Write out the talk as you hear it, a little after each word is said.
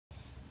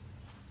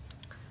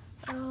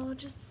So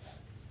just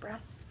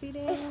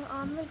breastfeeding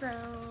on the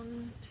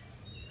ground.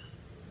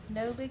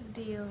 No big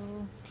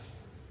deal.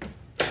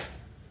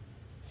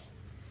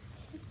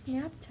 It's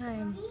nap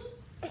time.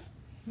 Mommy?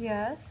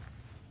 Yes?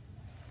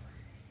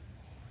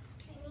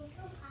 Can we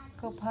go potty?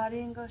 Go potty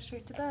and go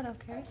straight to bed,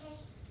 okay?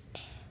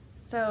 Okay.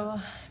 So,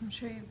 I'm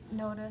sure you've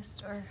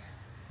noticed, or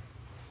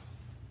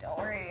don't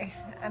worry,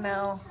 I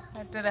know,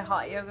 I did a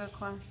hot yoga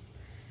class.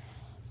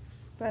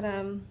 But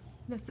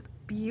this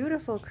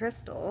beautiful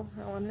crystal,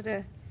 I wanted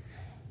to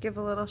give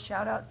a little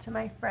shout out to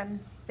my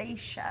friend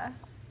Seisha.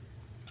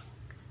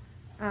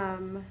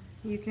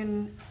 You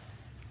can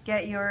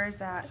get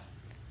yours at,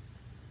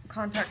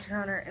 contact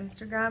her on her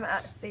Instagram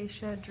at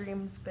Seisha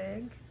Dreams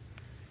Big.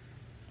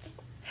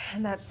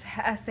 And that's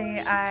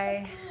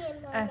SAISHA.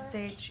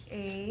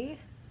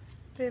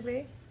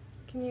 Baby,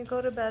 can you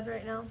go to bed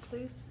right now,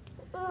 please?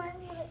 Oh,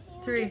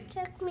 3. You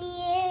took me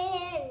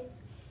in.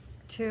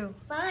 2.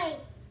 Fine.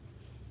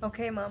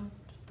 Okay, Mom.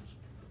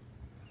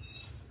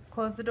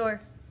 Close the door.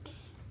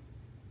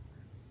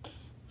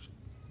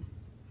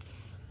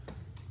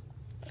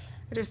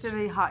 I just did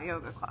a hot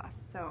yoga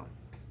class, so.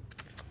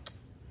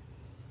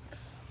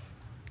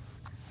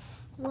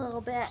 A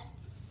little bit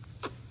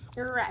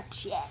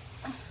wretched.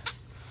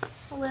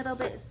 A little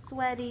bit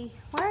sweaty.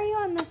 Why are you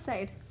on this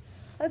side?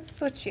 Let's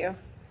switch you.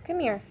 Come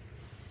here.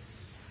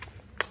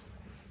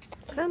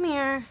 Come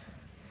here.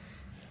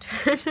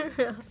 Turn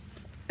around.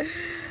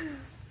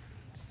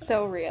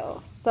 So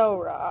real, so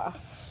raw.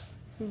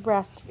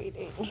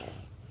 Breastfeeding.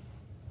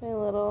 My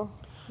little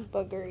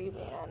boogery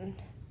man.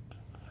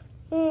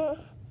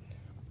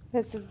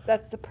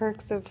 That's the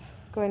perks of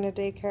going to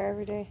daycare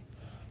every day.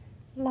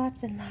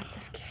 Lots and lots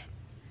of kids.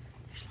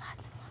 There's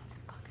lots and lots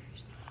of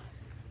boogers.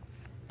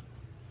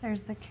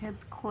 There's the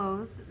kids'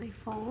 clothes that they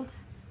fold.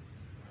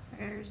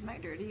 There's my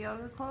dirty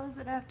yoga clothes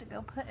that I have to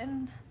go put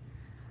in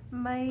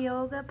my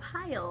yoga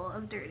pile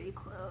of dirty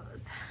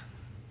clothes.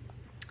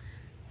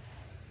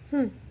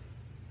 What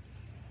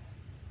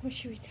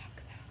should we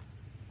talk about?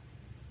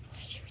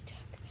 What should we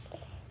talk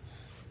about?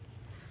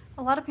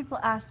 A lot of people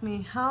ask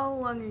me, how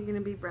long are you going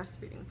to be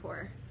breastfeeding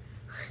for?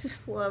 I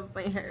just love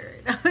my hair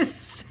right now.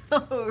 It's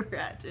so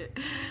ratchet.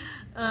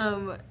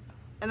 And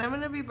I'm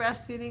going to be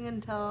breastfeeding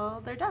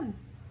until they're done.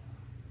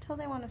 Until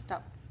they want to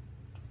stop.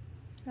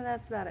 And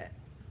that's about it.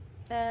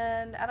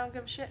 And I don't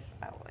give a shit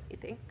about what you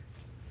think.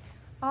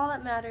 All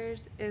that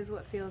matters is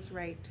what feels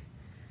right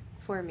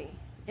for me.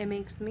 It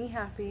makes me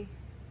happy.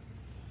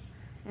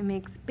 It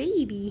makes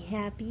baby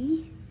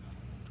happy.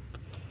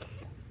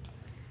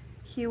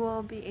 He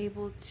will be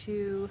able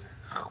to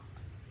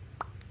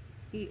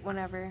eat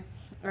whenever,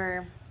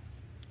 or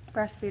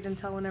breastfeed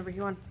until whenever he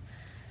wants.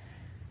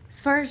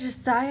 As far as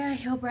Josiah,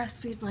 he'll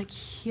breastfeed like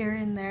here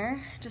and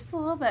there, just a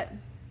little bit.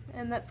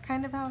 And that's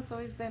kind of how it's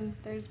always been.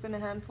 There's been a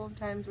handful of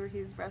times where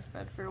he's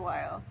breastfed for a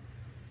while.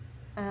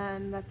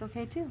 And that's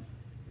okay too.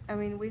 I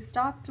mean, we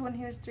stopped when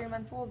he was 3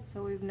 months old,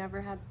 so we've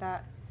never had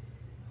that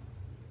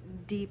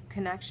deep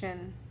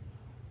connection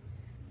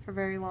for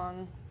very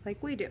long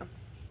like we do.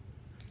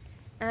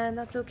 And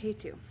that's okay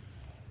too.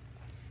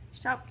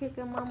 Stop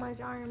kicking Mama's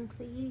arm,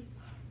 please.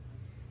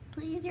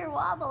 Please, you're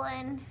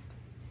wobbling.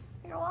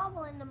 You're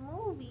wobbling the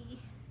movie.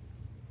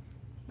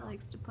 He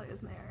likes to play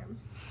with my arm.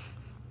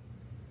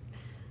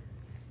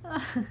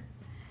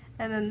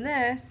 And then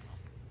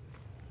this,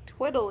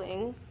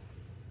 twiddling,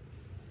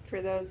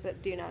 for those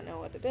that do not know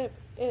what it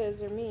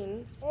is or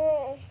means,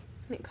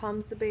 it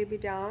calms the baby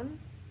down.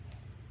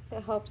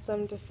 It helps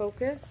them to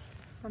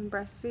focus on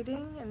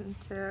breastfeeding and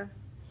to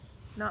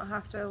not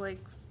have to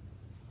like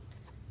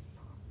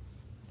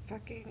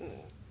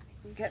fucking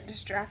get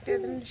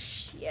distracted and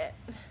shit.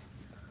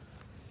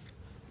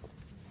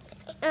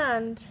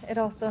 And it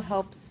also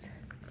helps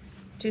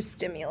to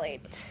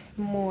stimulate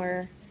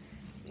more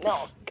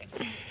milk.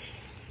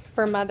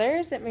 For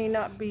mothers, it may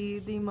not be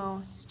the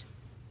most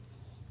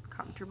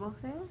comfortable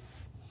thing,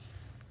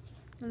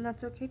 and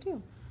that's okay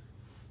too.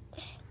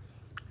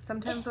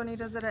 Sometimes when he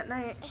does it at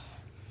night,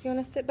 you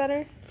want to sit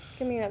better?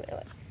 Give me another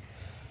leg.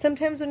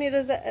 Sometimes when he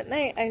does it at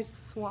night, I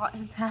swat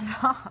his hand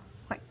off.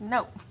 Like,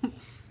 no,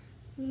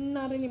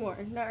 not anymore,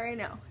 not right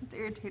now. It's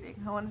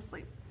irritating, I want to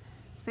sleep.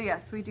 So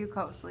yes, we do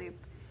co-sleep.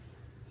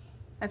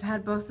 I've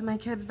had both of my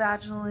kids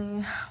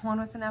vaginally, one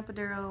with an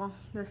epidural,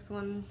 this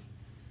one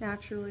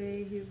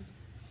naturally. He's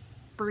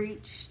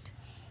breached,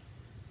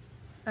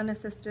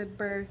 unassisted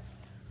birth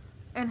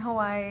in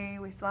Hawaii.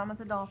 We swam with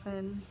the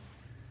dolphins.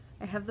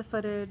 I have the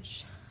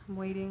footage. I'm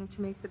waiting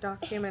to make the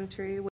documentary.